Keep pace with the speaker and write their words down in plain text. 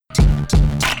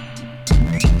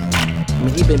I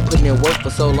mean, he been putting in work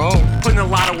for so long. Putting a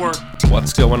lot of work.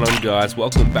 What's going on, guys?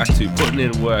 Welcome back to Putting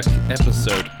In Work,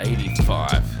 episode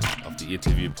 85 of the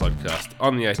Interview Podcast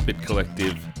on the 8-Bit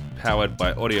Collective, powered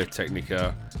by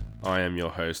Audio-Technica. I am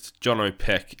your host, John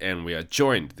O'Peck, and we are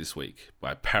joined this week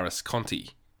by Paris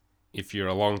Conti. If you're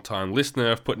a long-time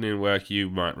listener of Putting In Work, you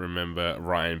might remember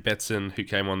Ryan Betson, who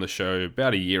came on the show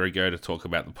about a year ago to talk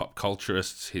about the Pop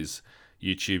Culturists, his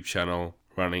YouTube channel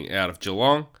running out of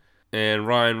Geelong. And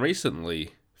Ryan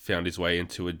recently found his way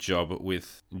into a job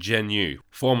with GenU,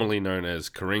 formerly known as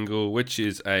Kringle, which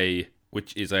is a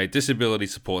disability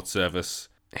support service.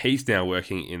 He's now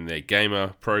working in their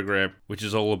Gamer program, which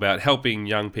is all about helping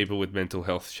young people with mental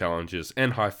health challenges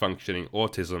and high-functioning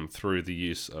autism through the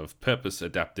use of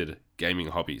purpose-adapted gaming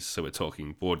hobbies. So we're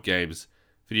talking board games,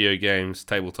 video games,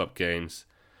 tabletop games,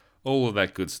 all of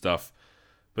that good stuff.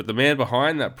 But the man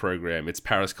behind that program, it's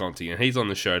Paris Conti, and he's on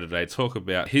the show today to talk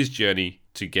about his journey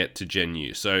to get to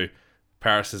GenU. So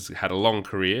Paris has had a long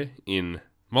career in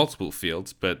multiple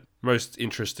fields, but most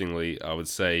interestingly, I would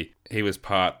say he was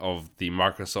part of the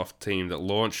Microsoft team that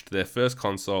launched their first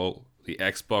console, the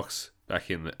Xbox, back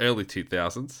in the early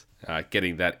 2000s,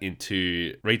 getting that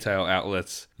into retail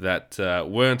outlets that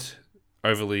weren't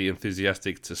overly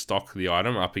enthusiastic to stock the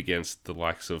item up against the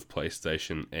likes of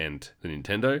PlayStation and the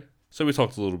Nintendo. So we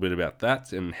talked a little bit about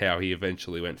that and how he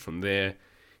eventually went from there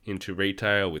into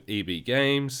retail with EB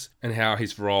Games, and how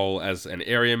his role as an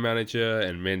area manager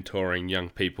and mentoring young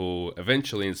people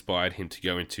eventually inspired him to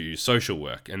go into social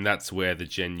work. And that's where the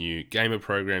GenU Gamer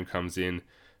program comes in,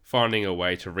 finding a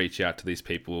way to reach out to these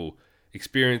people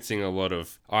experiencing a lot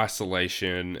of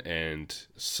isolation and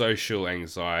social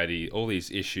anxiety, all these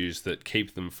issues that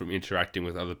keep them from interacting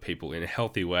with other people in a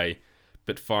healthy way,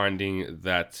 but finding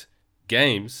that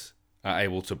games are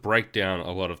able to break down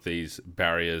a lot of these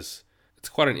barriers. It's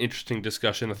quite an interesting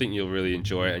discussion. I think you'll really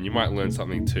enjoy it, and you might learn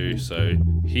something too. So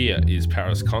here is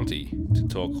Paris Conti to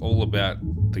talk all about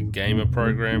the Gamer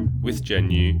program with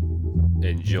GenU.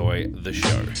 Enjoy the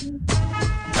show.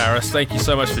 Paris, thank you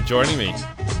so much for joining me.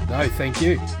 No, thank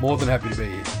you. More than happy to be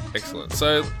here. Excellent.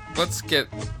 So let's get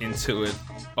into it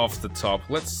off the top.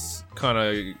 Let's kind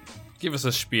of give us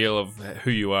a spiel of who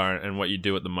you are and what you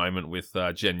do at the moment with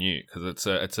GenU, because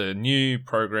it's a new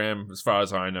program as far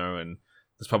as I know, and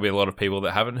there's probably a lot of people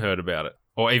that haven't heard about it,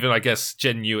 or even I guess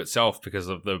GenU itself because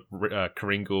of the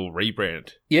Kringle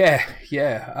rebrand. I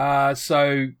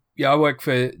work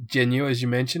for GenU, as you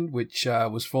mentioned, which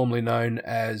was formerly known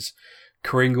as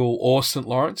Kringle or St.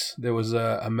 Lawrence. There was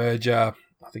a merger,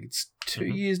 I think it's 2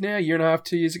 years now, year and a half,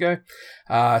 2 years ago.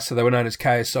 So they were known as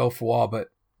KSL for a while, but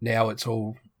now it's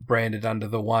all branded under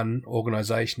the one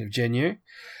organisation of GenU.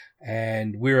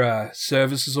 And we're a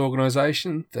services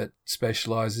organisation that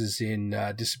specialises in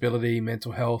disability,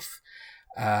 mental health,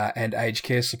 and aged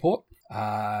care support.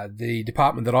 The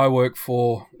department that I work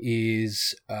for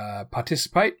is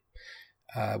Participate,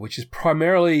 which is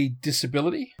primarily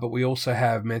disability, but we also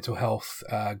have mental health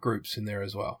groups in there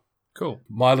as well. Cool.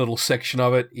 My little section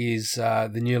of it is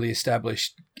the newly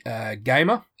established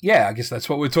Gamer. Yeah, I guess that's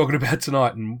what we're talking about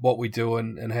tonight and what we do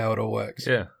and how it all works.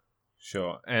 Yeah,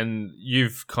 sure. And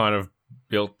you've kind of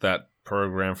built that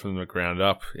program from the ground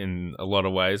up in a lot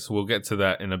of ways. We'll get to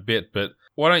that in a bit, but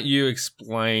why don't you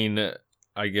explain,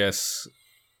 I guess,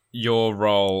 your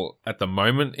role at the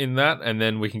moment in that, and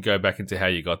then we can go back into how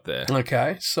you got there.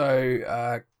 Okay,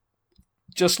 so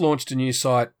just launched a new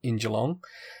site in Geelong,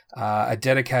 a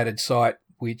dedicated site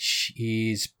which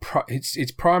is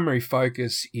its primary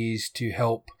focus is to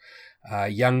help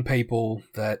young people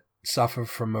that suffer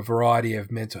from a variety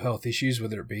of mental health issues,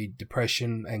 whether it be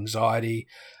depression, anxiety.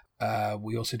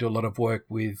 We also do a lot of work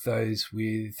with those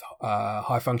with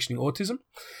high-functioning autism.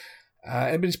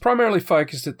 But it's primarily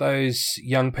focused at those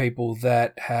young people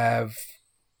that have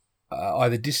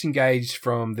either disengaged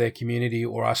from their community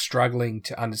or are struggling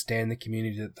to understand the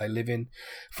community that they live in,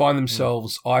 find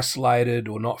themselves isolated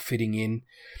or not fitting in.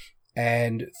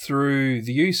 And through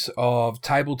the use of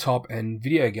tabletop and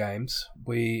video games,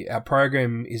 our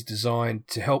program is designed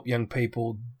to help young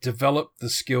people develop the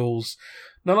skills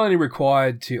not only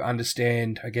required to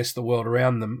understand, I guess, the world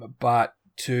around them, but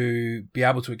to be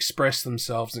able to express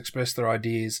themselves and express their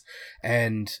ideas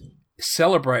and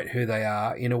celebrate who they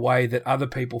are in a way that other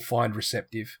people find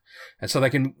receptive. And so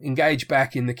they can engage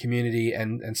back in the community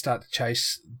and start to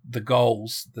chase the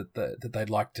goals that they'd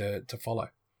like to follow.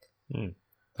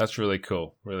 That's really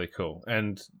cool, really cool.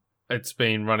 And it's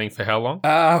been running for how long?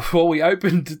 Well, we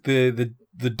opened the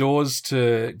doors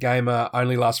to Gamer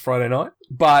only last Friday night.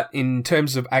 But in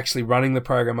terms of actually running the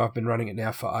program, I've been running it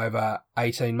now for over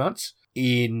 18 months.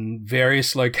 in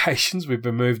various locations. We've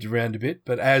been moved around a bit,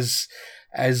 but as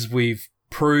we've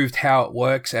proved how it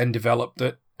works and developed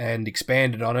it and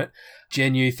expanded on it,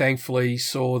 Genu thankfully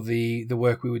saw the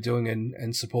work we were doing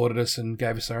and supported us and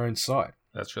gave us our own site.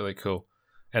 That's really cool.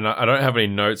 And I don't have any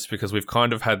notes because we've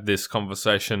kind of had this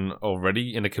conversation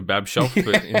already in a kebab shop,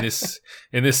 but in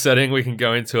this setting, we can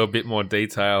go into a bit more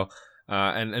detail.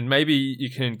 And maybe you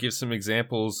can give some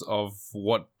examples of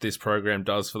what this program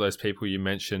does for those people you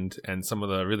mentioned and some of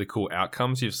the really cool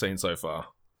outcomes you've seen so far.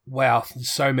 Wow,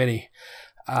 so many.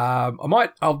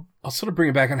 I'll sort of bring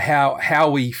it back on how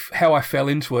I fell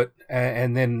into it,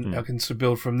 and then I can sort of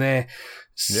build from there.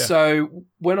 Yeah. So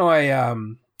when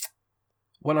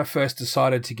I first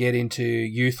decided to get into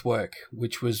youth work,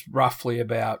 which was roughly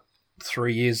about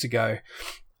 3 years ago,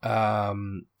 I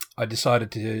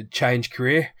decided to change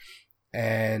career,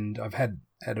 and I've had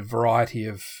a variety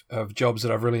of jobs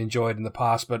that I've really enjoyed in the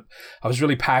past, but I was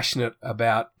really passionate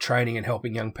about training and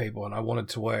helping young people, and I wanted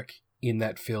to work in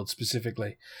that field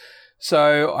specifically.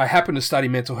 So I happened to study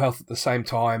mental health at the same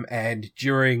time, and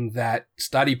during that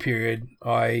study period,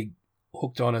 I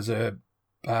hooked on as a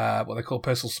what they call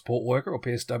personal support worker, or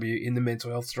PSW, in the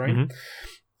mental health stream,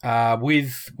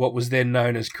 with what was then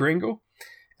known as Kringle,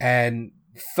 and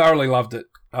thoroughly loved it.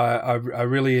 I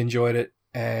really enjoyed it,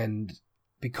 and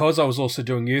because I was also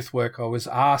doing youth work, I was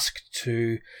asked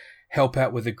to help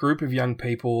out with a group of young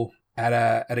people at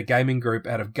a gaming group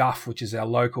out of Guff, which is our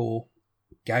local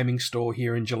gaming store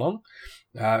here in Geelong,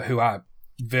 who are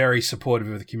very supportive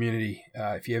of the community.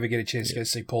 If you ever get a chance to go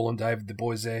see Paul and David, the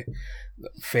boys there,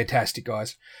 fantastic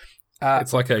guys.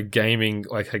 It's like a gaming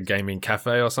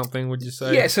cafe or something, would you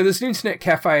say? Yeah, so there's an internet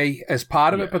cafe as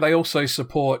part of it, but they also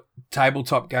support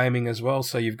tabletop gaming as well.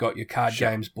 So you've got your card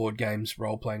games, board games,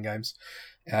 role-playing games,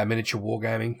 miniature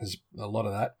wargaming. There's a lot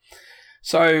of that.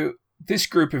 So this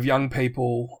group of young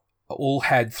people all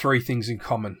had three things in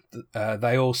common.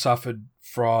 They all suffered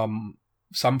from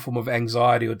some form of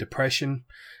anxiety or depression.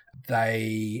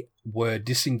 They were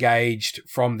disengaged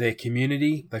from their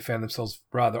community. They found themselves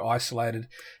rather isolated,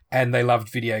 and they loved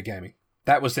video gaming.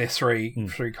 That was their three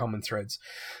common threads.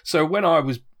 So when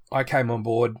I came on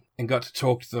board and got to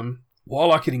talk to them,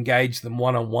 while I could engage them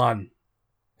one-on-one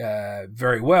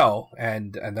very well,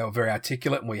 and they were very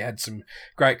articulate, and we had some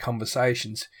great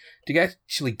conversations, to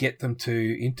actually get them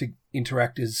to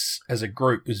interact as a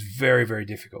group was very, very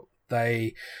difficult.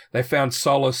 They found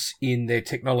solace in their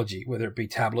technology, whether it be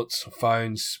tablets,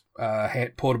 phones,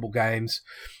 portable games.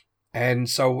 And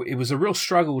so it was a real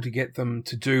struggle to get them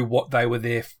to do what they were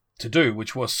there to do,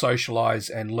 which was socialize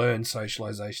and learn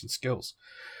socialization skills.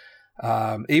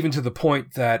 Even to the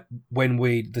point that when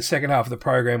the second half of the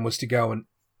program was to go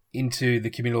into the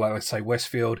community, like let's say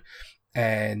Westfield,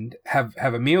 and have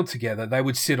a meal together, they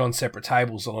would sit on separate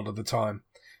tables a lot of the time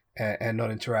and not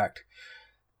interact.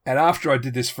 And after I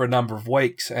did this for a number of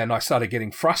weeks, and I started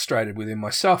getting frustrated within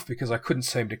myself because I couldn't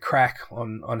seem to crack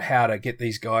on how to get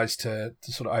these guys to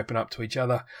sort of open up to each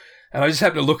other. And I just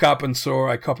happened to look up and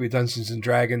saw a copy of Dungeons &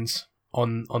 Dragons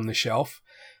on the shelf.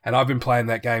 And I've been playing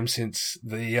that game since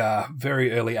the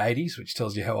very early 80s, which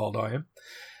tells you how old I am.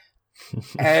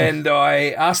 And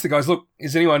I asked the guys, look,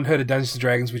 has anyone heard of Dungeons &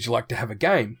 Dragons? Would you like to have a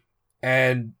game?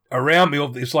 And around me,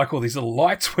 it's like all these little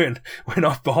lights went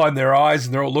off behind their eyes,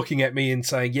 and they're all looking at me and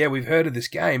saying, yeah, we've heard of this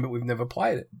game, but we've never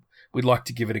played it. We'd like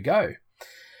to give it a go.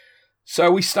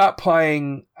 So we start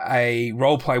playing a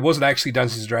role play. It wasn't actually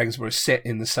Dungeons & Dragons, but it was set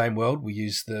in the same world. We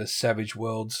used the Savage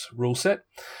Worlds rule set.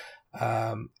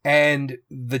 And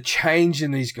the change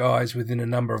in these guys within a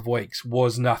number of weeks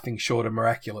was nothing short of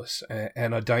miraculous.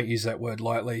 And I don't use that word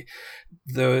lightly.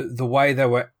 The way they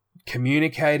were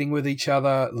communicating with each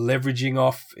other, leveraging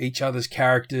off each other's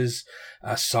characters,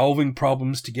 solving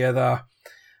problems together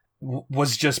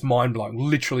was just mind-blowing,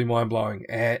 literally mind-blowing.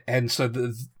 And so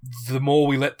the more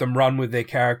we let them run with their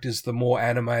characters, the more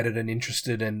animated and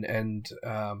interested and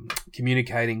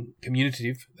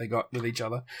communicative they got with each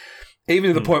other.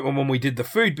 Even to the point when we did the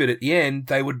food bit at the end,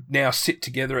 they would now sit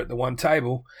together at the one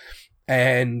table,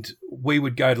 and we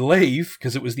would go to leave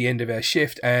because it was the end of our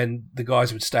shift, and the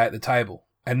guys would stay at the table.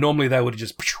 And normally they would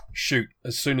just shoot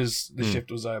as soon as the shift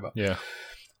was over. Yeah.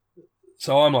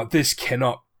 So I'm like,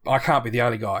 I can't be the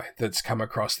only guy that's come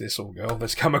across this, or girl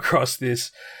that's come across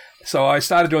this. So I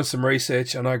started doing some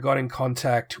research, and I got in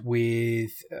contact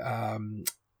with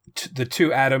the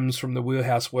two Adams from the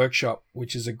Wheelhouse Workshop,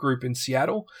 which is a group in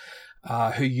Seattle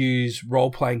who use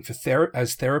role-playing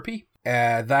as therapy.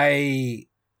 They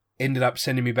ended up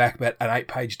sending me back about an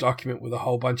 8-page document with a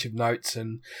whole bunch of notes,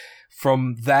 and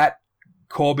from that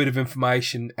core bit of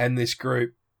information and this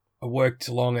group, worked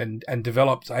along and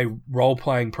developed a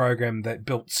role-playing program that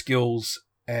built skills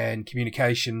and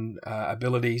communication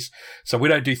abilities. So we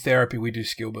don't do therapy, we do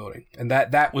skill building. And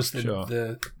that was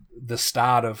the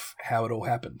start of how it all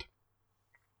happened.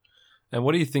 And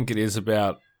what do you think it is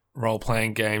about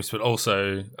role-playing games, but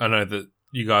also I know that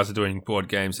you guys are doing board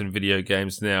games and video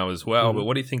games now as well, but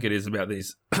what do you think it is about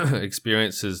these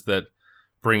experiences that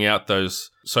bring out those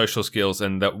social skills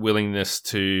and that willingness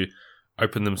to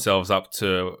open themselves up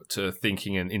to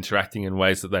thinking and interacting in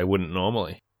ways that they wouldn't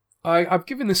normally? I've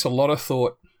given this a lot of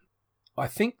thought. I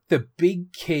think the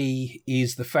big key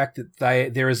is the fact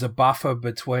that there is a buffer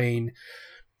between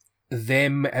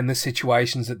them and the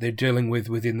situations that they're dealing with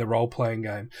within the role-playing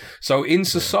game. So in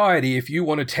society, if you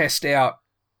want to test out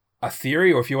a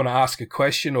theory, or if you want to ask a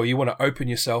question, or you want to open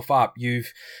yourself up,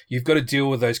 you've got to deal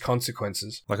with those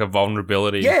consequences. Like a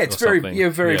vulnerability. Yeah, it's very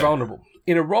vulnerable.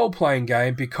 In a role-playing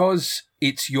game, because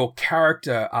it's your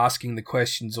character asking the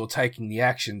questions or taking the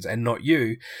actions and not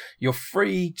you, you're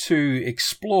free to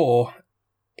explore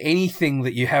anything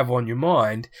that you have on your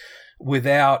mind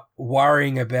without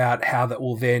worrying about how that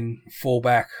will then fall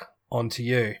back onto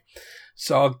you.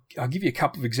 So I'll give you a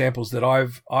couple of examples that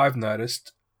I've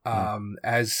noticed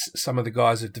as some of the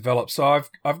guys have developed. So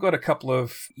I've got a couple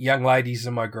of young ladies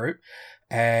in my group,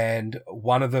 and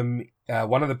one of the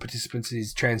participants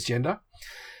is transgender.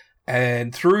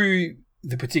 And through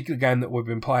the particular game that we've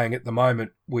been playing at the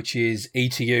moment, which is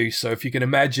ETU. So if you can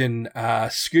imagine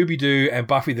Scooby-Doo and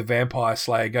Buffy the Vampire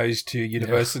Slayer goes to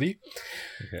university.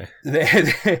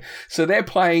 Okay. They're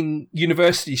playing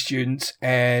university students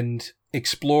and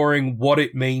exploring what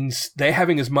it means. They're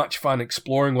having as much fun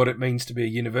exploring what it means to be a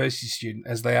university student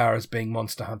as they are as being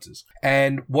monster hunters.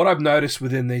 And what I've noticed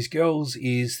within these girls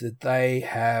is that they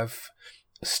have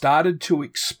started to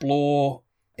explore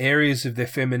areas of their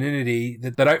femininity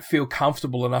that they don't feel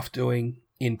comfortable enough doing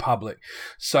in public.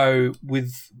 So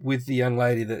with the young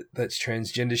lady that's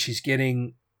transgender, she's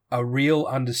getting a real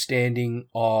understanding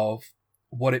of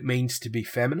what it means to be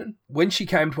feminine. When she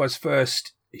came to us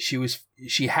first,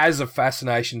 she has a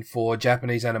fascination for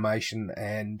Japanese animation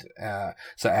and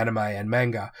so anime and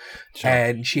manga. Sure.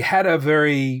 And she had a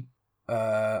very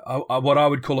what I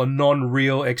would call a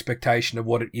non-real expectation of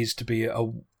what it is to be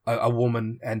a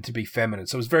woman and to be feminine.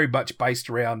 So it was very much based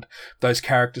around those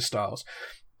character styles.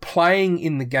 Playing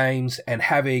in the games and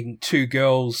having two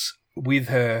girls with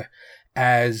her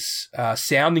as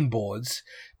sounding boards,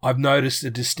 I've noticed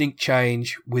a distinct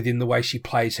change within the way she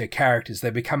plays her characters.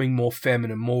 They're becoming more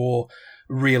feminine, more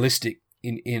realistic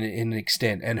in an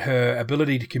extent, and her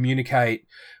ability to communicate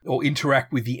or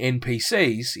interact with the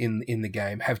NPCs in the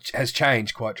game has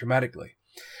changed quite dramatically.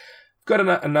 I've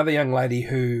got another young lady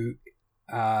who,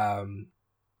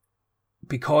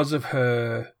 because of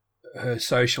her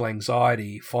social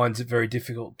anxiety, finds it very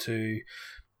difficult to,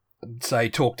 say,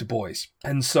 talk to boys.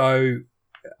 And so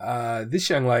this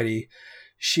young lady,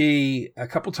 she a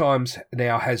couple times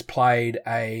now has played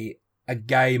a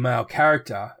gay male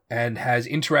character and has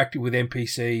interacted with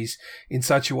NPCs in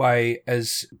such a way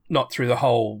as, not through the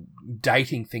whole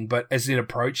dating thing, but as in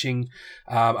approaching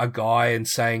a guy and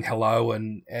saying hello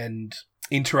and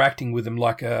interacting with them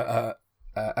like a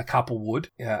couple would,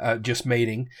 just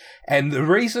meeting. And the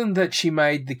reason that she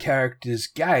made the characters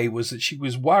gay was that she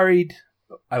was worried,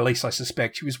 at least I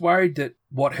suspect, she was worried that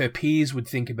what her peers would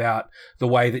think about the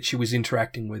way that she was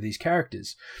interacting with these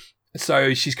characters.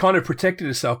 So she's kind of protected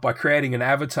herself by creating an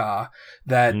avatar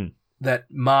that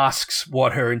masks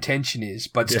what her intention is,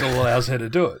 but still allows her to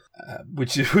do it,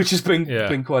 which has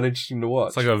been quite interesting to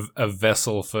watch. It's like a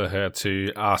vessel for her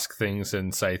to ask things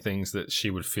and say things that she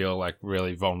would feel like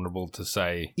really vulnerable to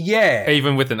say. Yeah.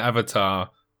 Even with an avatar,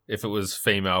 if it was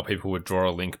female, people would draw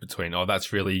a link between, oh,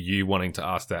 that's really you wanting to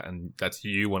ask that, and that's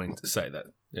you wanting to say that.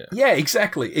 Yeah,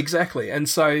 exactly. And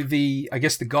so I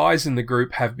guess the guys in the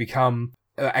group have become,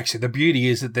 actually the beauty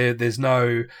is that there's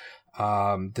no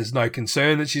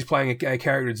concern that she's playing a gay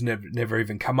character. It's never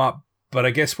even come up. But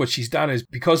I guess what she's done is,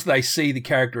 because they see the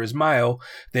character as male,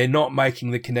 they're not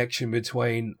making the connection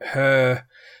between her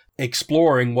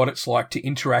exploring what it's like to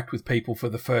interact with people for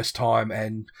the first time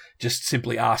and just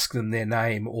simply ask them their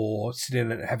name or sit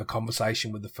in and have a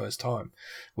conversation with the first time,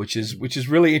 which is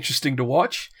really interesting to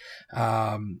watch,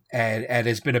 and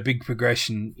has been a big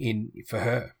progression for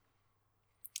her.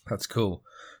 That's cool.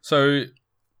 So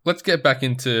let's get back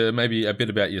into maybe a bit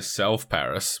about yourself,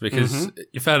 Paris, because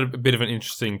you've had a bit of an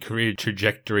interesting career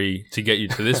trajectory to get you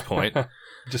to this point.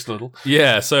 Just a little.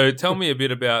 Yeah, so tell me a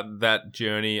bit about that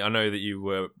journey. I know that you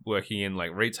were working in like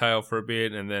retail for a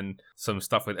bit and then some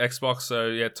stuff with Xbox. So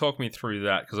yeah, talk me through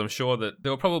that, because I'm sure that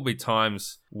there were probably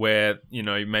times where, you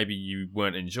know, maybe you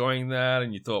weren't enjoying that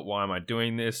and you thought, why am I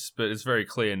doing this? But it's very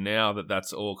clear now that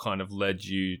that's all kind of led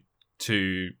you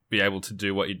to be able to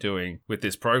do what you're doing with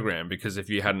this program, because if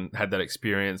you hadn't had that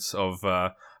experience of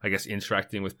I guess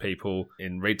interacting with people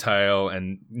in retail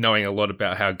and knowing a lot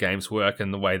about how games work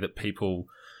and the way that people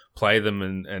play them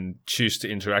and choose to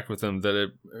interact with them, that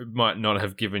it might not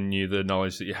have given you the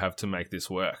knowledge that you have to make this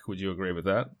work. Would you agree with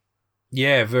that?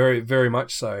 Yeah, very, very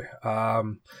much so.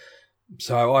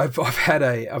 So I've had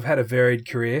a varied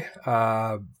career.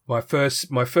 My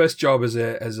first job as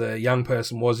a young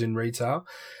person was in retail.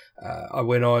 I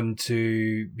went on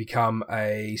to become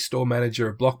a store manager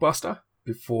of Blockbuster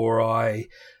before I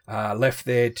left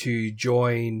there to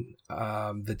join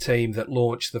the team that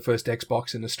launched the first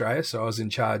Xbox in Australia. So I was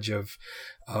in charge of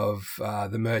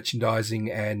the merchandising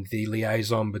and the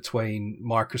liaison between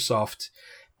Microsoft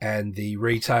and the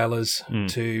retailers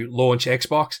to launch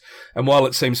Xbox. And while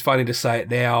it seems funny to say it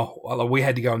now, we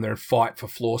had to go in there and fight for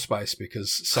floor space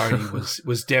because Sony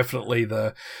was definitely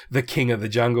the king of the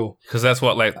jungle. Because that's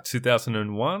what, like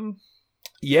 2001?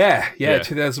 Yeah,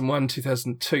 2001,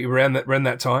 2002, around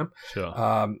that time.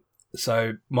 Sure.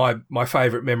 So my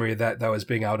favourite memory of that, though, is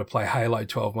being able to play Halo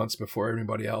 12 months before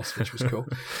everybody else, which was cool.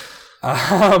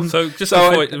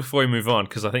 Before we move on,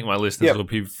 because I think my listeners will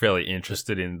be fairly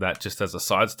interested in that just as a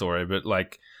side story, but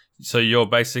so you're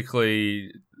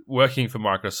basically working for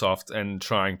Microsoft and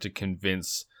trying to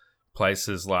convince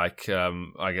places like,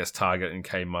 I guess, Target and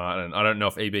Kmart, and I don't know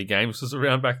if EB Games was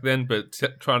around back then, but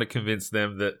trying to convince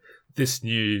them that this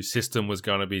new system was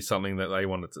going to be something that they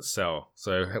wanted to sell.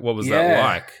 So what was that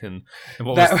like? And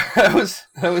what that was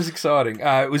exciting.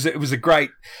 It was a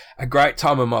great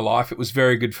time in my life. It was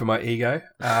very good for my ego.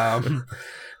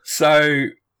 So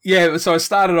I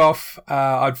started off,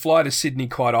 I'd fly to Sydney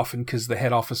quite often because the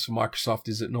head office for Microsoft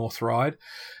is at North Ryde.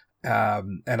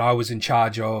 And I was in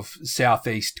charge of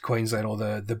Southeast Queensland, or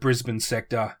the Brisbane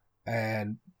sector.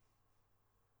 And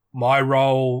my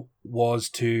role was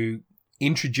to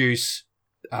introduce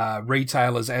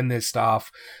retailers and their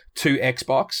staff to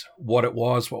Xbox, what it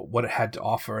was, what it had to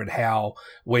offer, and how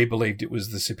we believed it was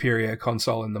the superior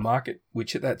console in the market,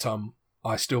 which at that time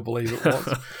I still believe it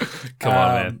was. Come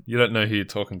on, man. You don't know who you're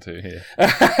talking to here.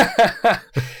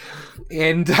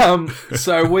 And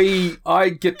I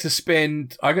get to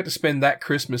spend that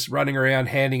Christmas running around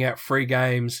handing out free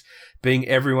games, being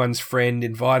everyone's friend,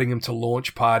 inviting them to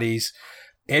launch parties,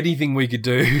 anything we could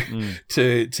do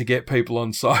to get people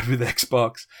on side with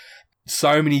Xbox.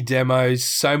 So many demos,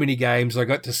 so many games. I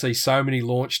got to see so many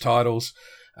launch titles.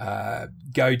 I'd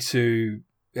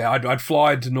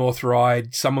fly to North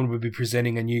Ryde. Someone would be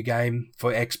presenting a new game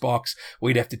for Xbox.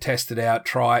 We'd have to test it out,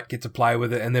 try it, get to play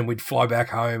with it, and then we'd fly back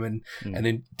home and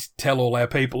then tell all our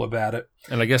people about it.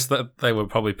 And I guess that they were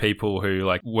probably people who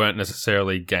weren't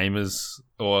necessarily gamers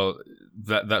or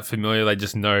that familiar. They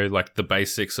just know the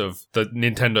basics of the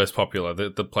Nintendo's popular,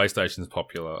 the PlayStation's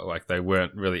popular. They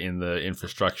weren't really in the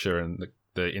infrastructure and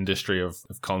the industry of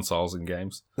consoles and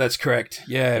games. That's correct.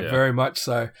 Yeah, very much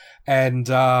so. And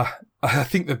I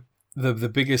think the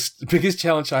biggest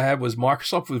challenge I had was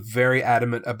Microsoft was very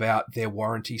adamant about their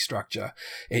warranty structure.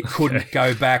 It couldn't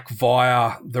go back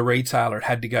via the retailer. It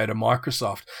had to go to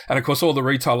Microsoft. And of course, all the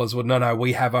retailers would, no,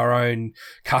 we have our own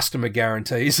customer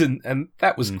guarantees. And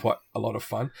that was quite a lot of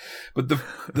fun. But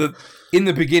in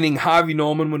the beginning, Harvey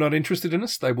Norman were not interested in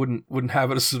us. They wouldn't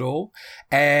have us at all.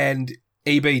 And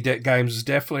EB Games was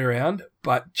definitely around,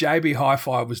 but JB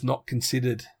Hi-Fi was not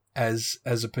considered as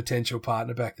a potential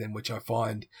partner back then, which I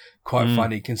find quite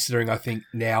funny, considering I think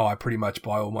now I pretty much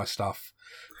buy all my stuff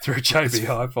through JB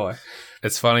Hi-Fi.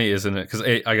 It's funny, isn't it? Because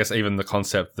I guess even the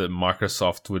concept that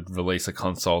Microsoft would release a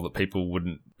console that people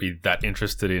wouldn't be that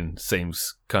interested in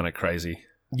seems kind of crazy.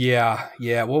 Yeah.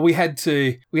 Well, we had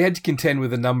to contend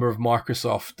with a number of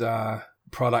Microsoft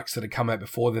products that had come out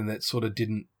before then that sort of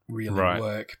didn't really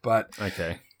work. But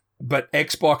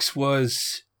Xbox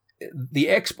was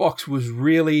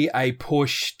really a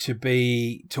push to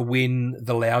win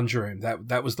the lounge room.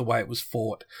 That was the way it was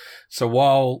fought. So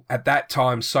while at that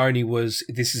time Sony was,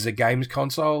 this is a games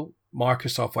console,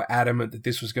 Microsoft were adamant that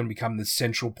this was going to become the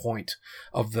central point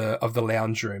of the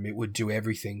lounge room. It would do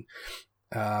everything.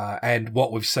 And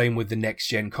what we've seen with the next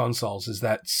gen consoles is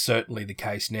that's certainly the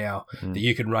case now, that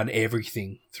you can run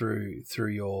everything through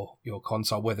your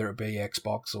console, whether it be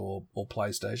Xbox or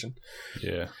PlayStation.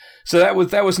 Yeah. So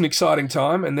that was an exciting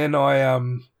time. And then I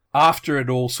after it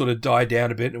all sort of died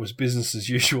down a bit and it was business as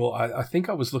usual, I think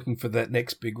I was looking for that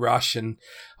next big rush, and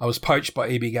I was poached by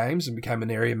EB Games and became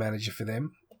an area manager for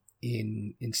them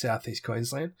in southeast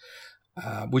Queensland,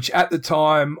 which at the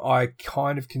time I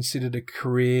kind of considered a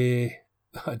career.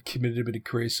 I'd committed a bit of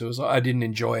career suicide. I didn't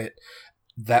enjoy it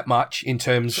that much in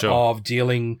terms of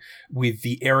dealing with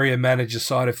the area manager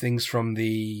side of things from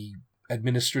the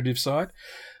administrative side.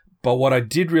 But what I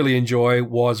did really enjoy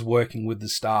was working with the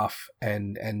staff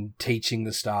and teaching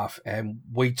the staff. And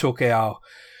we took they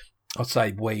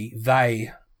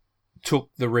took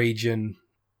the region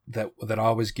that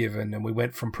I was given, and we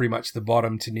went from pretty much the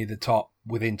bottom to near the top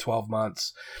within 12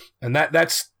 months. And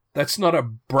that's not a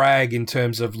brag in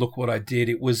terms of look what I did.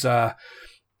 It was a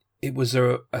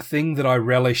thing that I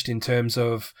relished in terms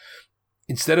of,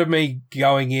 instead of me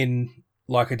going in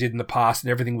like I did in the past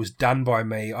and everything was done by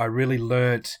me, I really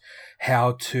learnt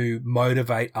how to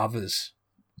motivate others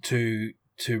to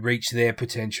reach their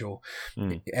potential.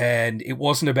 And it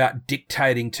wasn't about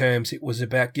dictating terms. It was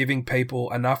about giving people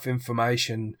enough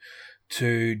information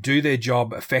to do their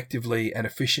job effectively and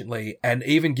efficiently, and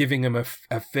even giving them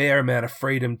a fair amount of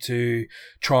freedom to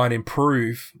try and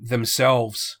improve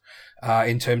themselves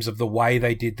in terms of the way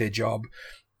they did their job,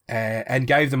 and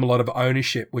gave them a lot of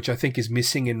ownership, which I think is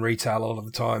missing in retail a lot of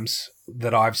the times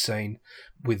that I've seen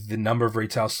with the number of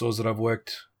retail stores that I've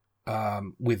worked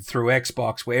with through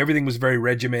Xbox, where everything was very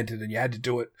regimented and you had to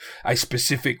do it a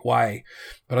specific way.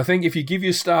 But I think if you give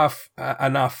your staff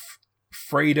enough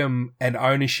freedom and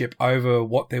ownership over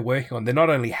what they're working on, they're not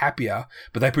only happier,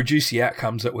 but they produce the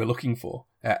outcomes that we're looking for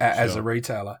as a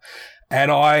retailer.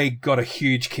 And I got a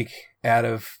huge kick out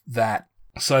of that,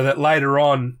 so that later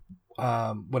on,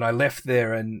 when I left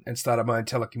there and started my own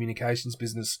telecommunications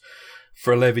business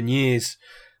for 11 years,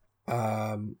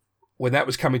 when that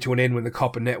was coming to an end, when the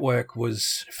copper network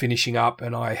was finishing up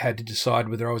and I had to decide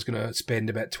whether I was going to spend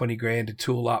about 20 grand to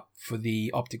tool up for the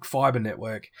optic fiber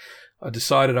network, I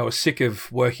decided I was sick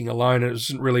of working alone. It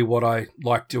wasn't really what I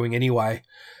liked doing anyway.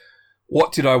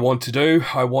 What did I want to do?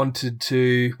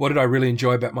 What did I really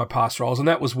enjoy about my past roles? And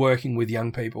that was working with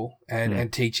young people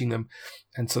and teaching them.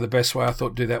 And so the best way I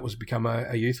thought to do that was become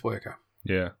a youth worker.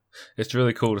 Yeah. It's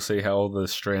really cool to see how all the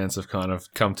strands have kind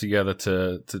of come together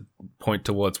to point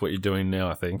towards what you're doing now,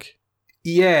 I think.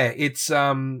 Yeah, it's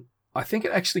I think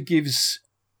it actually gives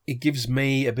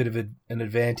me a bit of an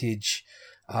advantage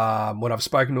when I've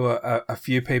spoken to a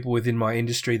few people within my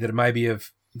industry that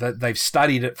that they've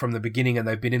studied it from the beginning and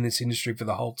they've been in this industry for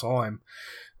the whole time.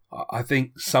 I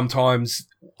think sometimes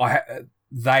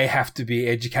they have to be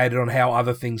educated on how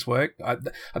other things work.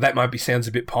 That sounds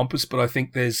a bit pompous, but I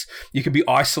think you can be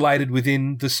isolated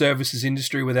within the services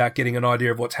industry without getting an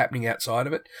idea of what's happening outside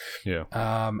of it. Yeah.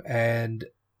 And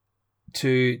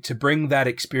to bring that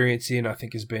experience in, I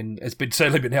think has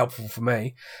certainly been helpful for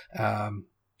me.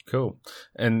 Cool.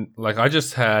 And like I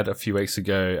just had a few weeks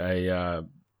ago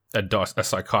a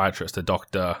psychiatrist, a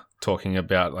doctor, talking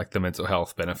about like the mental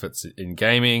health benefits in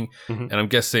gaming. Mm-hmm. And I'm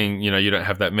guessing, you don't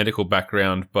have that medical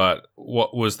background, but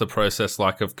what was the process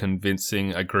like of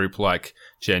convincing a group like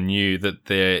Gen U that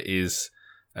there is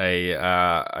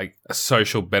a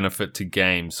social benefit to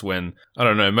games when, I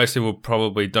don't know, most people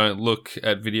probably don't look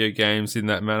at video games in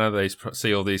that manner. They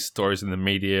see all these stories in the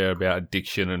media about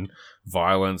addiction and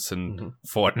violence and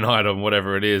Fortnite and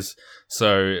whatever it is.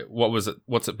 So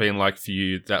what's it been like for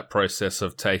you, that process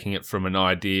of taking it from an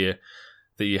idea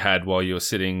that you had while you were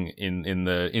sitting in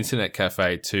the internet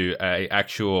cafe to a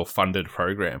actual funded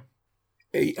program?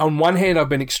 On one hand, I've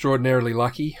been extraordinarily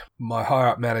lucky. My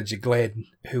higher-up manager, Glenn,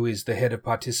 who is the head of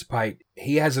Participate,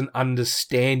 he has an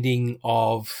understanding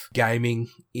of gaming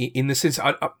in the sense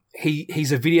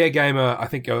he's a video gamer, I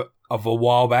think, of a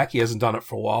while back. He hasn't done it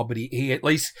for a while, but he at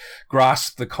least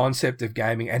grasped the concept of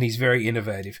gaming, and he's very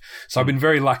innovative. So I've been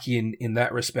very lucky in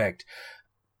that respect.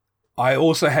 I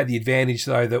also had the advantage,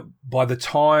 though, that by the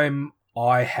time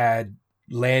I had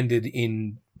landed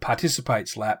in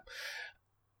Participate's lap,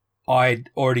 I'd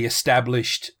already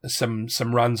established some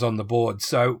runs on the board.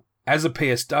 So as a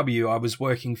PSW, I was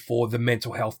working for the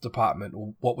mental health department,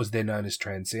 or what was then known as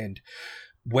Transcend.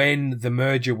 When the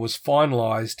merger was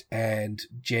finalised and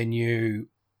Gen U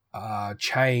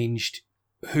changed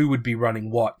who would be running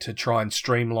what to try and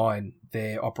streamline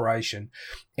their operation,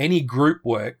 any group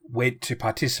work went to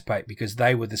Participate because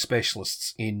they were the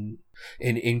specialists in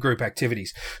group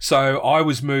activities. So I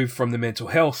was moved from the mental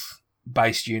health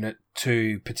based unit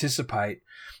to Participate,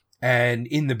 And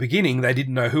in the beginning, they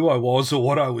didn't know who I was or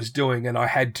what I was doing, and I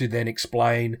had to then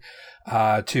explain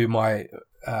to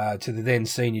the then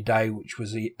senior day, which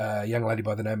was a young lady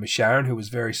by the name of Sharon, who was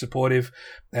very supportive,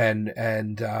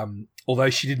 and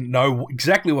although she didn't know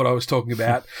exactly what I was talking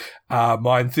about,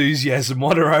 my enthusiasm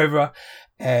won her over,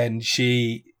 and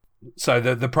so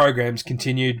the programs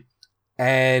continued,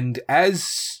 and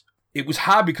as it was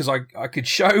hard because I could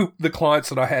show the clients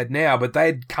that I had now, but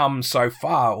they'd come so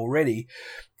far already.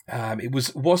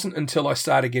 It wasn't until I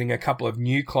started getting a couple of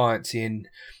new clients in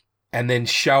and then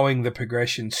showing the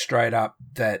progression straight up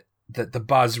that the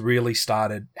buzz really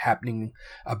started happening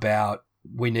about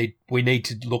we need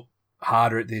to look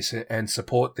harder at this and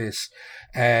support this.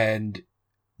 And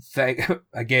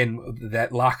again,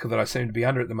 that luck that I seem to be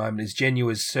under at the moment is Genu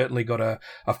has certainly got a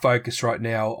focus right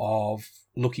now of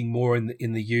looking more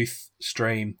in the youth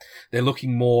stream. They're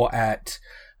looking more at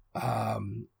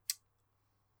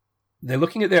they're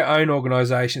looking at their own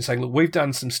organisation, saying, look, we've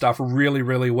done some stuff really,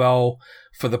 really well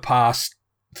for the past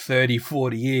 30,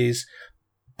 40 years,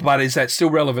 but is that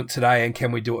still relevant today, and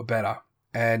can we do it better?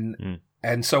 And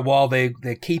so while they're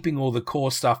keeping all the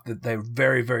core stuff that they're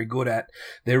very, very good at,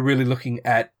 they're really looking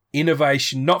at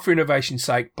innovation, not for innovation's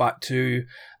sake, but to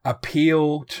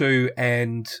appeal to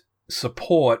and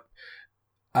support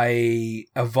a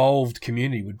evolved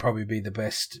community would probably be the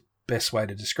best way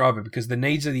to describe it, because the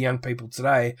needs of the young people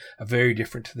today are very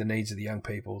different to the needs of the young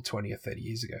people 20 or 30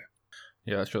 years ago.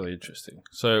 Yeah, that's really interesting.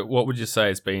 So what would you say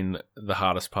has been the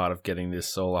hardest part of getting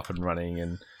this all up and running,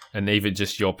 and even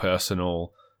just your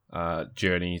personal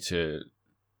journey to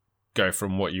go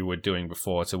from what you were doing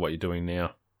before to what you're doing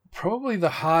now? Probably the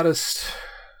hardest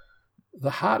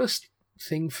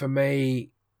thing for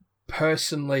me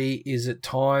personally is at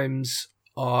times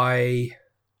I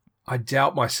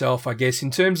doubt myself, I guess,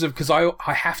 in terms of, because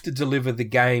I have to deliver the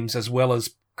games as well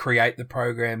as create the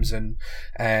programs and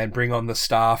bring on the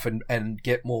staff and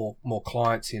get more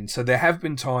clients in. So there have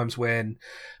been times when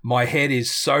my head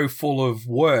is so full of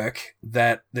work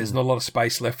that there's not a lot of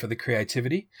space left for the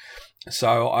creativity.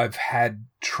 So I've had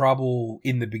trouble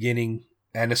in the beginning,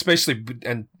 and especially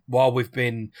while we've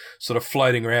been sort of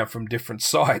floating around from different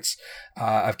sites,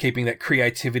 of keeping that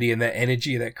creativity and that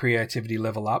energy, that creativity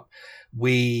level up.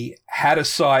 We had a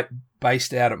site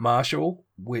based out at Marshall,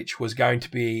 which was going to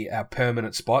be our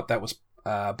permanent spot. That was,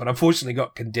 but unfortunately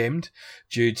got condemned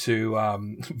due to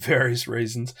various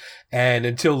reasons. And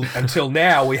until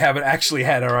now, we haven't actually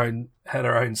had our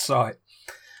own site.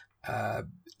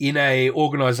 In a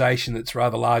organisation that's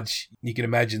rather large, you can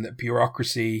imagine that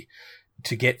bureaucracy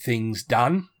to get things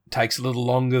done takes a little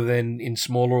longer than in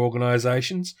smaller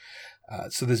organisations.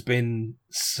 So there's been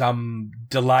some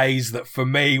delays that for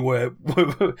me were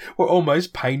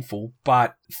almost painful,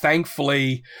 but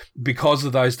thankfully because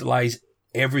of those delays,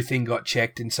 everything got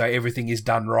checked, and so everything is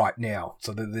done right now.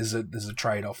 So there's a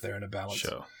trade-off there and a balance.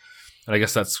 Sure. And I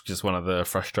guess that's just one of the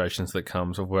frustrations that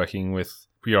comes with working with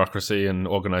bureaucracy and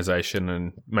organisation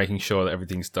and making sure that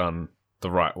everything's done the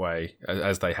right way,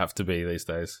 as they have to be these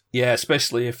days. Yeah,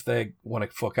 especially if they want to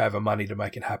fork over money to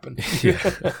make it happen.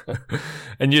 Yeah.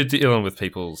 And you're dealing with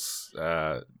people's,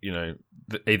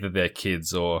 either their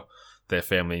kids or their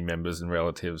family members and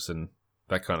relatives and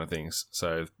that kind of things.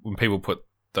 So when people put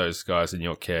those guys in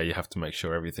your care, you have to make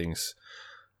sure everything's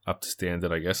up to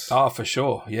standard, I guess. Oh, for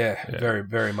sure. Yeah. Very,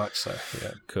 very much so.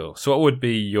 Yeah. Cool. So what would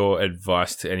be your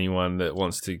advice to anyone that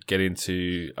wants to get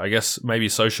into, I guess, maybe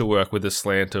social work with a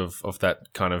slant of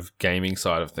that kind of gaming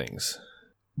side of things?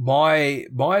 My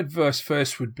advice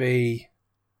first would be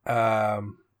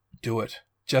do it.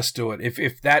 Just do it.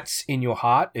 If that's in your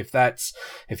heart,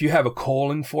 if you have a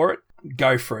calling for it,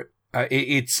 go for it.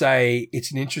 It's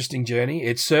an interesting journey.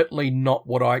 It's certainly not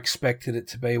what I expected it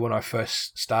to be when I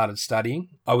first started studying.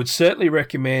 I would certainly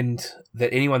recommend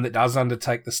that anyone that does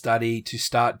undertake the study to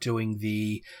start doing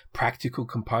the practical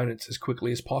components as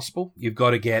quickly as possible. You've got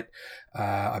to get,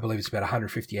 I believe it's about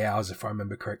 150 hours, if I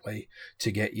remember correctly,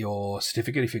 to get your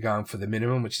certificate if you're going for the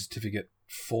minimum, which is certificate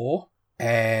 4.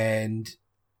 And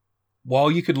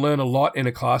while you could learn a lot in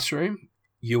a classroom,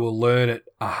 you will learn it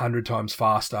 100 times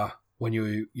faster when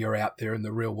you're out there in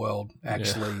the real world,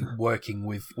 actually working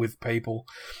with people.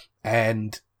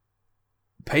 And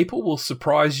people will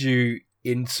surprise you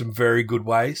in some very good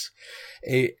ways.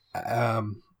 It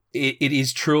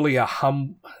is truly a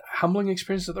humbling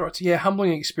experience. Is that right? Yeah,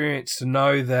 humbling experience to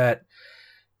know that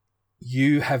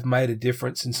you have made a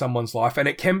difference in someone's life, and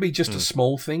it can be just a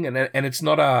small thing, and it's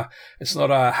not a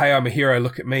hey, I'm a hero,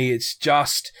 look at me. It's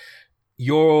just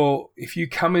if you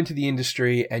come into the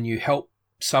industry and you help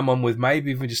someone with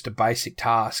maybe even just a basic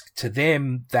task, to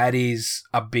them, that is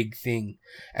a big thing.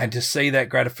 And to see that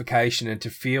gratification and to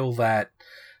feel that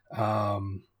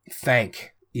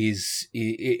thank is,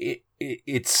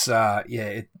 it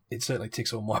certainly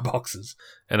ticks all my boxes.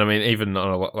 And I mean, even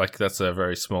on like that's a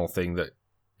very small thing that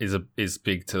is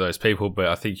big to those people. But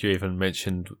I think you even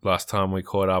mentioned last time we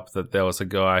caught up that there was a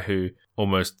guy who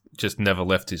almost just never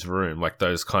left his room. Like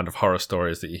those kind of horror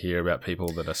stories that you hear about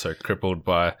people that are so crippled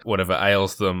by whatever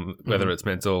ails them, whether it's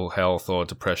mental health or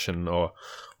depression or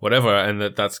whatever, and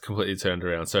that's completely turned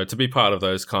around. So to be part of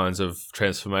those kinds of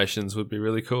transformations would be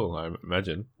really cool, I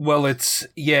imagine. Well,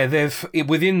 they've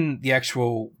within the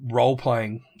actual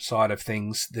role-playing side of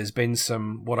things, there's been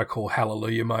some what I call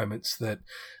hallelujah moments that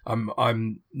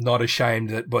I'm not ashamed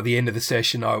that by the end of the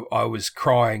session I was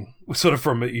crying, sort of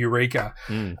from a eureka.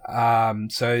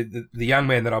 So the young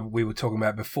man that we were talking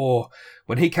about before,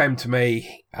 when he came to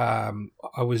me,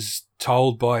 I was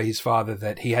told by his father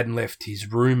that he hadn't left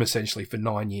his room essentially for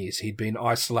 9 years. He'd been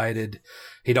isolated.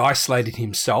 He'd isolated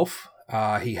himself.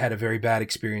 He had a very bad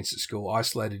experience at school,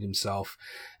 isolated himself,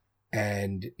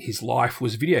 and his life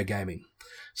was video gaming.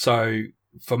 So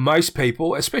for most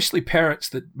people, especially parents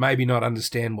that maybe not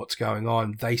understand what's going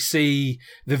on, they see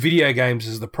the video games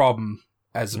as the problem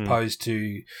as opposed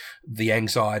to the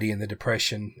anxiety and the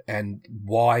depression and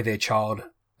why their child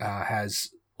has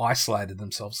isolated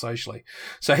themselves socially.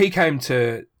 So he came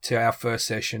to our first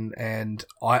session, and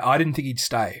I didn't think he'd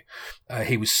stay.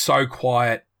 He was so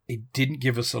quiet. He didn't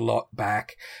give us a lot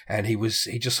back, and he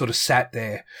just sort of sat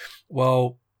there.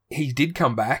 Well, he did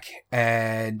come back,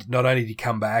 and not only did he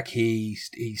come back, he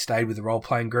stayed with the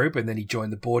role-playing group, and then he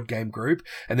joined the board game group,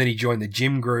 and then he joined the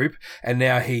gym group, and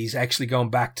now he's actually gone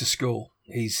back to school.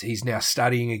 He's now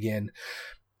studying again.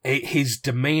 His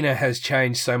demeanor has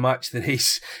changed so much that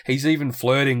he's even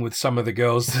flirting with some of the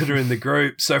girls that are in the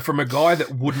group. So from a guy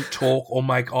that wouldn't talk or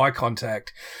make eye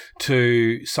contact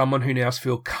to someone who now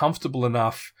feels comfortable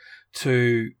enough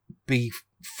to be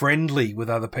friendly with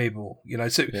other people,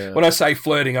 So when I say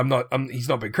flirting, he's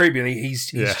not being creepy.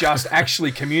 He's just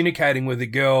actually communicating with a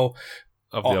girl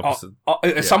of the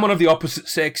opposite, someone of the opposite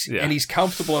sex, and he's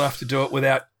comfortable enough to do it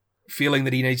without feeling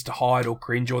that he needs to hide or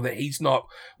cringe or that he's not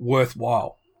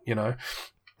worthwhile.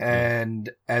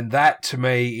 And that to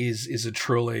me is a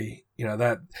truly,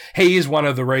 that he is one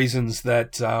of the reasons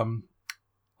that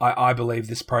I believe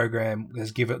this program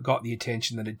has got the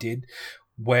attention that it did.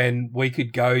 When we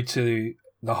could go to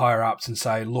the higher ups and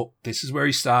say, look, this is where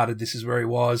he started, this is where he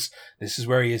was, this is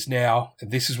where he is now, and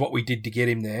this is what we did to get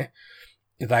him there.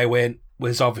 They went, well,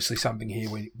 there's obviously something here.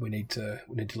 We need to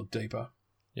look deeper.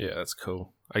 Yeah, that's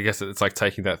cool. I guess it's like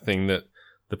taking that thing that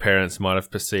the parents might have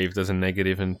perceived as a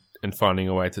negative and finding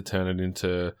a way to turn it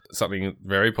into something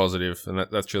very positive, and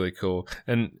that's really cool.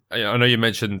 And I know you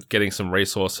mentioned getting some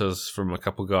resources from a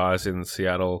couple guys in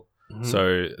Seattle.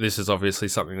 So this is obviously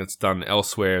something that's done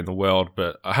elsewhere in the world,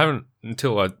 but I haven't,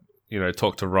 until I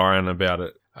talked to Ryan about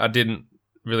it, I didn't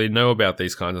really know about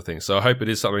these kinds of things. So I hope it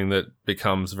is something that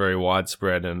becomes very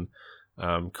widespread and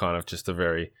kind of just a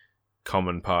very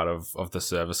common part of the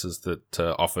services that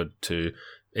are offered to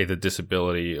either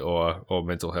disability or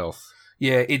mental health.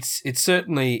 Yeah, it's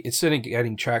certainly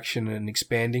getting traction and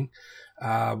expanding.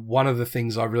 One of the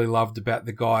things I really loved about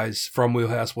the guys from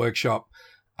Wheelhouse Workshop,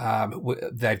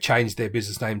 they've changed their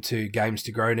business name to Games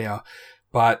to Grow now,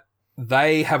 but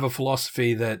they have a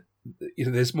philosophy that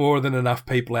there's more than enough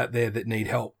people out there that need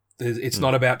help. It's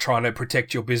not about trying to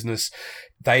protect your business.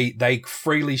 They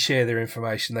freely share their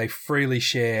information. They freely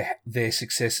share their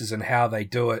successes and how they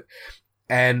do it.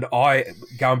 And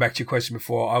going back to your question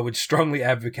before, I would strongly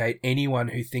advocate anyone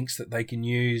who thinks that they can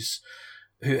use,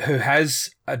 who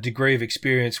has a degree of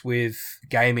experience with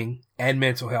gaming and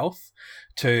mental health,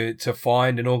 to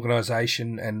find an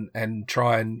organization and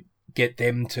try and get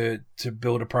them to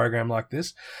build a program like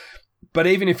this. But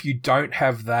even if you don't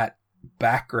have that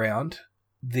background,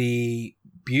 the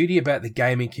beauty about the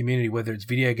gaming community, whether it's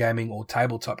video gaming or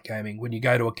tabletop gaming, when you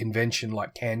go to a convention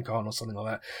like CanCon or something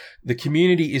like that, the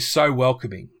community is so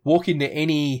welcoming. Walk into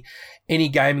any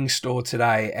gaming store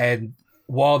today, and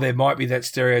while there might be that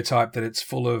stereotype that it's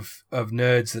full of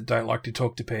nerds that don't like to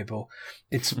talk to people,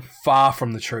 it's far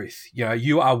from the truth.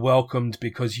 You are welcomed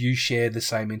because you share the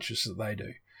same interests that they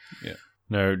do. Yeah,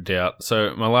 no doubt.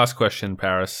 So my last question,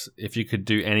 Paris, if you could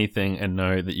do anything and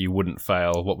know that you wouldn't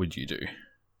fail, what would you do?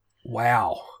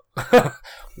 Wow.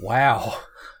 Wow.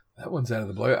 That one's out of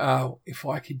the blue. If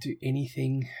I could do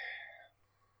anything...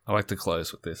 I like to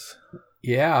close with this.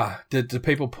 Yeah. Do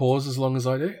people pause as long as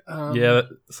I do? Yeah,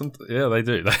 they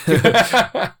do.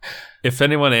 If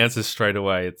anyone answers straight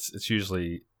away, it's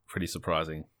usually pretty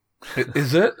surprising.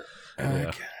 Is it? Yeah.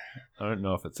 Okay. I don't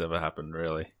know if it's ever happened,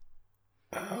 really.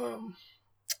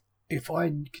 If I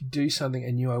could do something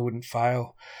I knew I wouldn't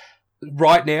fail.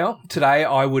 Right now, today,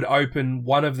 I would open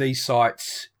one of these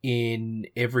sites in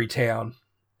every town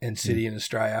and city in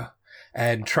Australia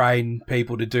and train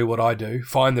people to do what I do,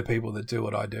 find the people that do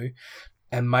what I do,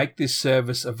 and make this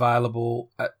service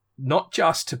available not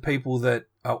just to people that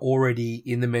are already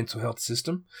in the mental health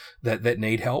system that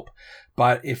need help,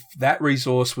 but if that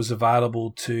resource was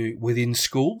available to within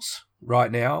schools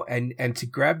right now and to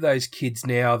grab those kids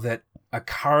now that are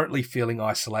currently feeling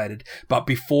isolated, but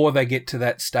before they get to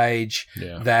that stage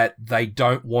that they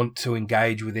don't want to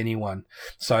engage with anyone.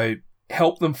 So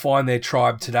help them find their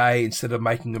tribe today instead of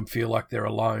making them feel like they're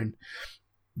alone.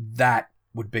 That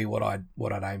would be what I'd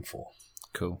aim for.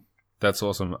 Cool. That's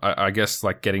awesome. I guess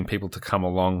like getting people to come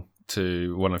along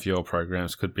to one of your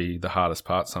programs could be the hardest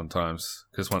part sometimes,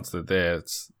 because once they're there,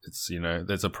 it's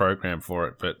there's a program for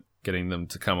it, but getting them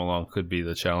to come along could be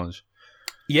the challenge.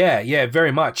 Yeah,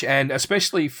 very much. And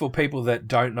especially for people that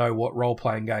don't know what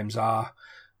role-playing games are,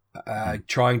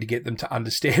 trying to get them to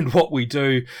understand what we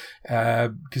do.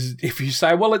 Because if you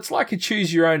say, well, it's like a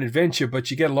choose-your-own-adventure,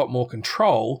 but you get a lot more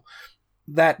control,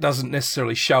 that doesn't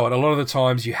necessarily show it. A lot of the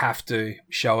times you have to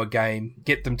show a game,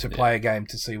 get them to play a game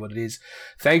to see what it is.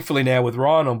 Thankfully now with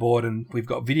Ryan on board and we've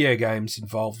got video games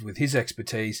involved with his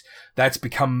expertise, that's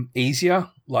become easier.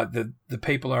 Like the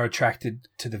people are attracted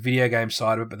to the video game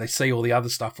side of it, but they see all the other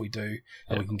stuff we do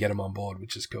and we can get them on board,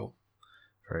 which is cool.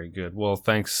 Very good. Well,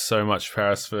 thanks so much,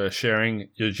 Paris, for sharing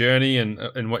your journey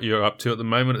and what you're up to at the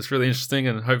moment. It's really interesting,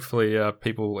 and hopefully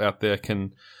people out there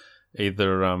can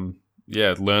either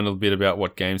learn a bit about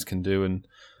what games can do and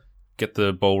get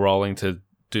the ball rolling to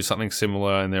do something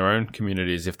similar in their own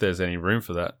communities if there's any room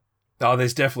for that. Oh,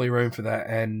 there's definitely room for that.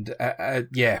 And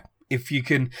if you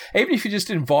can, even if you just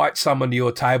invite someone to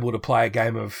your table to play a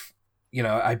game of,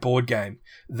 a board game,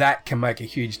 that can make a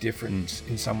huge difference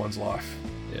in someone's life.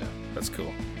 Yeah, that's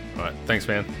cool. All right. Thanks,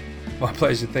 man. My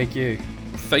pleasure. Thank you.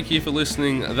 Thank you for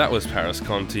listening. That was Paris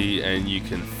Conti, and you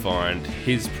can find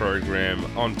his program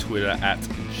on Twitter at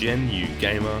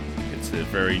GenuGamer. It's a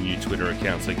very new Twitter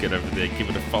account, so get over there, give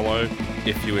it a follow.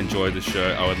 If you enjoyed the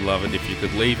show, I would love it if you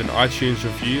could leave an iTunes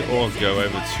review or go over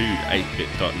to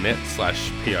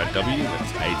 8bit.net/PIW,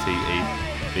 that's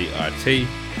ATEBIT,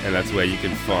 and that's where you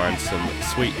can find some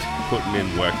sweet Putting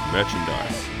In Work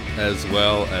merchandise, as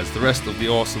well as the rest of the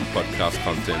awesome podcast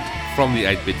content from the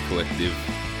 8-Bit Collective.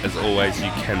 As always,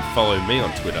 you can follow me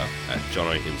on Twitter at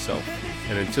Jono himself.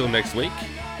 And until next week,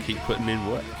 keep putting in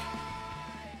work.